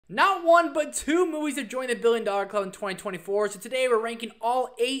Not one, but two movies have joined the $1 billion club in 2024, so today we're ranking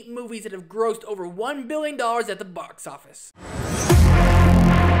all 8 movies that have grossed over $1 billion at the box office.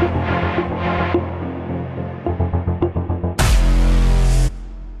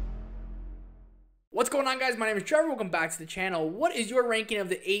 What's going on, guys? My name is Trevor. Welcome back to the channel. What is your ranking of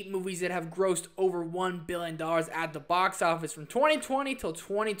the 8 movies that have grossed over $1 billion at the box office from 2020 till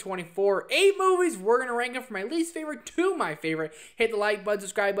 2024? 8 movies. We're going to rank them from my least favorite to my favorite. Hit the like button,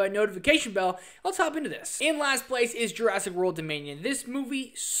 subscribe button, notification bell. Let's hop into this. In last place is Jurassic World Dominion. This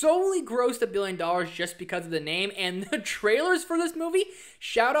movie solely grossed $1 billion just because of the name and the trailers for this movie.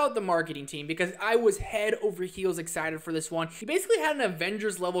 Shout out the marketing team because I was head over heels excited for this one. You basically had an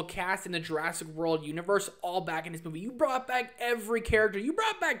Avengers level cast in the Jurassic World universe all back in this movie. You brought back every character. You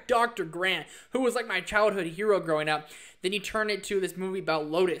brought back Dr. Grant, who was like my childhood hero growing up. Then you turn it to this movie about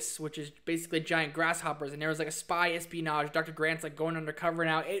Lotus, which is basically giant grasshoppers, and there was like a spy espionage. Dr. Grant's like going undercover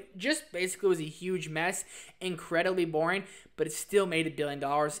now. It just basically was a huge mess, incredibly boring, but it still made $1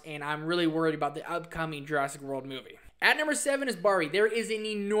 billion, and I'm really worried about the upcoming Jurassic World movie. At number 7 is Barbie. There is an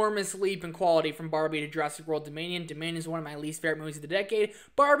enormous leap in quality from Barbie to Jurassic World Dominion. Dominion is one of my least favorite movies of the decade.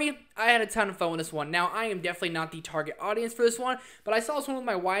 Barbie, I had a ton of fun with this one. Now, I am definitely not the target audience for this one, but I saw this one with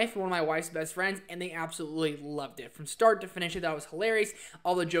my wife and one of my wife's best friends, and they absolutely loved it. From start to finish, I thought it was hilarious.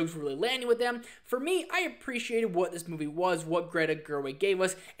 All the jokes were really landing with them. For me, I appreciated what this movie was, what Greta Gerwig gave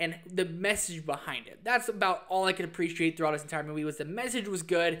us, and the message behind it. That's about all I could appreciate throughout this entire movie was the message was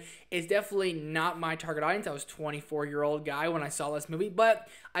good. It's definitely not my target audience. I was 24-year-old guy when I saw this movie, but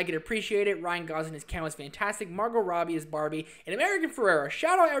I could appreciate it. Ryan Gosling as Ken was fantastic. Margot Robbie as Barbie, and American Ferrera.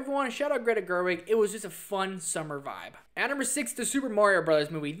 Shout out everyone. Shout out Greta Gerwig. It was just a fun summer vibe. At number 6, the Super Mario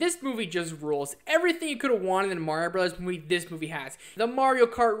Brothers movie. This movie just rules. Everything you could have wanted in a Mario Brothers movie, this movie has. The Mario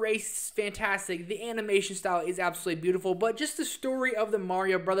Kart race is fantastic. The animation style is absolutely beautiful, but just the story of the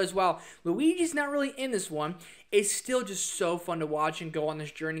Mario Brothers, while Luigi's not really in this one, it's still just so fun to watch and go on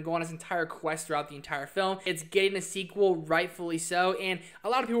this journey, go on this entire quest throughout the entire film. It's getting a sequel, rightfully so, and a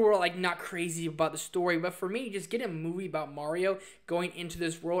lot of people were like not crazy about the story, but for me, just getting a movie about Mario going into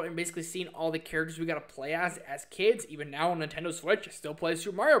this world and basically seeing all the characters we got to play as kids, even now on Nintendo Switch, I still play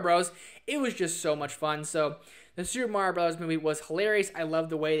Super Mario Bros. It was just so much fun. So the Super Mario Bros. Movie was hilarious. I love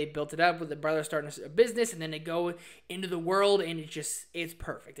the way they built it up with the brothers starting a business and then they go into the world and it's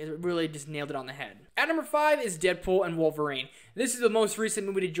perfect. It really just nailed it on the head. At number 5 is Deadpool and Wolverine. This is the most recent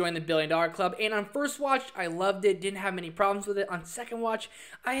movie to join the $1 billion club, and on first watch, I loved it, didn't have many problems with it. On second watch,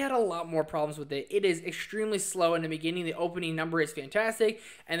 I had a lot more problems with it. It is extremely slow in the beginning. The opening number is fantastic,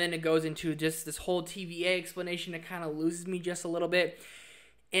 and then it goes into just this whole TVA explanation that kind of loses me just a little bit.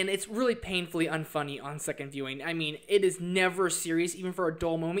 And it's really painfully unfunny on second viewing. I mean, it is never serious, even for a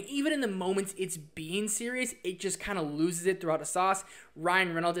dull moment. Even in the moments it's being serious, it just kind of loses it throughout the sauce.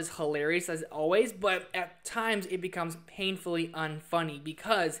 Ryan Reynolds is hilarious as always, but at times it becomes painfully unfunny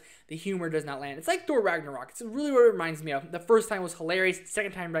because the humor does not land. It's like Thor Ragnarok. It's really what it reminds me of. The first time was hilarious. The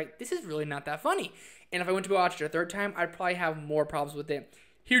second time, like, this is really not that funny. And if I went to go watch it a third time, I'd probably have more problems with it.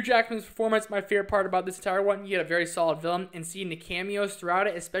 Hugh Jackman's performance, my favorite part about this entire one. He had a very solid villain, and seeing the cameos throughout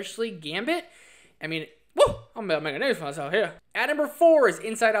it, especially Gambit. I mean, woo, I'm about to make a name for myself here. At number 4 is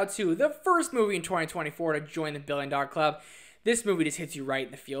Inside Out 2, the first movie in 2024 to join the $1 billion club. This movie just hits you right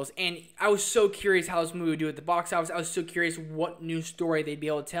in the feels, and I was so curious how this movie would do at the box office. I was so curious what new story they'd be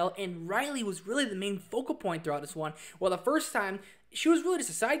able to tell, and Riley was really the main focal point throughout this one. Well, the first time, she was really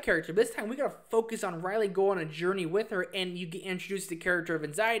just a side character, but this time we gotta focus on Riley, go on a journey with her, and you get introduced to the character of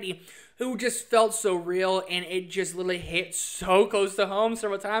Anxiety, who just felt so real, and it just literally hit so close to home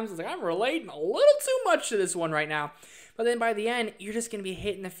several times. I was like, I'm relating a little too much to this one right now. But then by the end, you're just going to be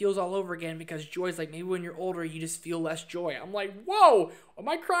hitting the feels all over again because joy's like, maybe when you're older, you just feel less joy. I'm like, whoa, am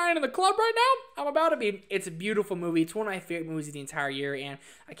I crying in the club right now? I'm about to be. It's a beautiful movie. It's one of my favorite movies of the entire year, and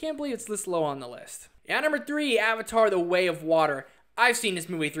I can't believe it's this low on the list. At number 3, Avatar: The Way of Water. I've seen this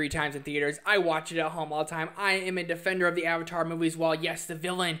movie 3 times in theaters. I watch it at home all the time. I am a defender of the Avatar movies. While, yes, the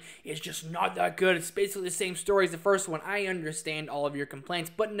villain is just not that good. It's basically the same story as the first one. I understand all of your complaints,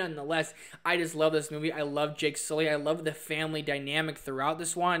 but nonetheless, I just love this movie. I love Jake Sully. I love the family dynamic throughout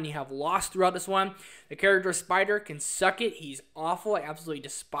this one. And you have Lost throughout this one. The character Spider can suck it. He's awful. I absolutely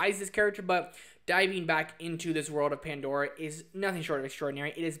despise this character, but diving back into this world of Pandora is nothing short of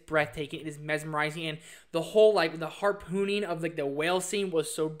extraordinary. It is breathtaking. It is mesmerizing. And the whole, like, the harpooning of, like, the whale scene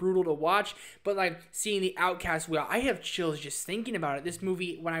was so brutal to watch. But, like, seeing the outcast whale, I have chills just thinking about it. This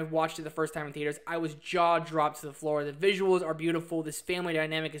movie, when I watched it the first time in theaters, I was jaw dropped to the floor. The visuals are beautiful. This family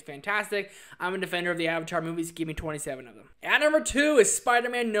dynamic is fantastic. I'm a defender of the Avatar movies. Give me 27 of them. At number 2 is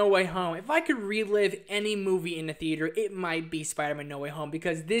Spider-Man No Way Home. If I could relive any movie in the theater, it might be Spider-Man No Way Home,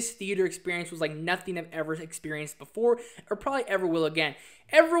 because this theater experience was like nothing I've ever experienced before or probably ever will again.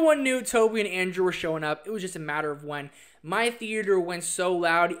 Everyone knew Toby and Andrew were showing up. It was just a matter of when. My theater went so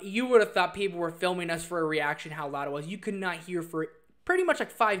loud, you would have thought people were filming us for a reaction how loud it was. You could not hear for pretty much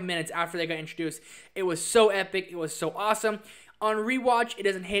like 5 minutes after they got introduced. It was so epic. It was so awesome. On rewatch, it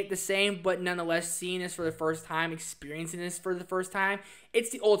doesn't hit the same, but nonetheless, seeing this for the first time, experiencing this for the first time,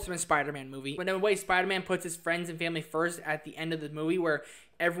 it's the ultimate Spider-Man movie. But in a way, Spider-Man puts his friends and family first at the end of the movie, where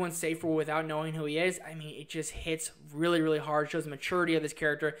everyone's safe without knowing who he is. I mean, it just hits really, really hard, shows the maturity of this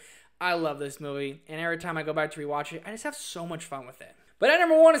character. I love this movie, and every time I go back to rewatch it, I just have so much fun with it. But at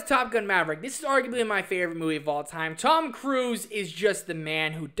number 1 is Top Gun Maverick. This is arguably my favorite movie of all time. Tom Cruise is just the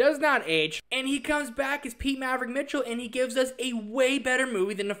man who does not age, and he comes back as Pete Maverick Mitchell, and he gives us a way better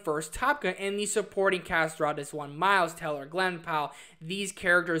movie than the first Top Gun. And the supporting cast throughout this one, Miles Teller, Glenn Powell, these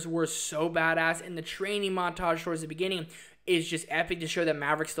characters were so badass, and the training montage towards the beginning is just epic to show that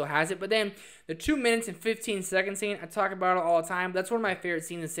Maverick still has it. But then the 2 minutes and 15 second scene, I talk about it all the time. That's one of my favorite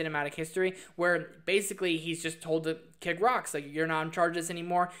scenes in cinematic history, where basically he's just told to kick rocks. Like, you're not in charge of this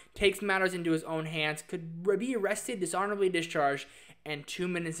anymore. Takes matters into his own hands. Could be arrested, dishonorably discharged. And 2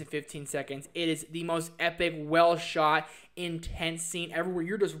 minutes and 15 seconds. It is the most epic, well shot, intense scene ever, where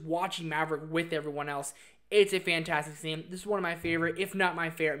you're just watching Maverick with everyone else. It's a fantastic scene. This is one of my favorite, if not my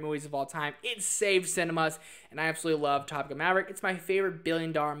favorite, movies of all time. It saved cinemas, and I absolutely love Top Gun Maverick. It's my favorite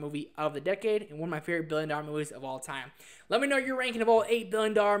billion-dollar movie of the decade, and one of my favorite billion-dollar movies of all time. Let me know your ranking of all $8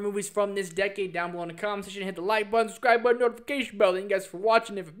 billion movies from this decade down below in the comment section. Hit the like button, subscribe button, notification bell. Thank you guys for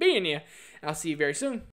watching and for being here. I'll see you very soon.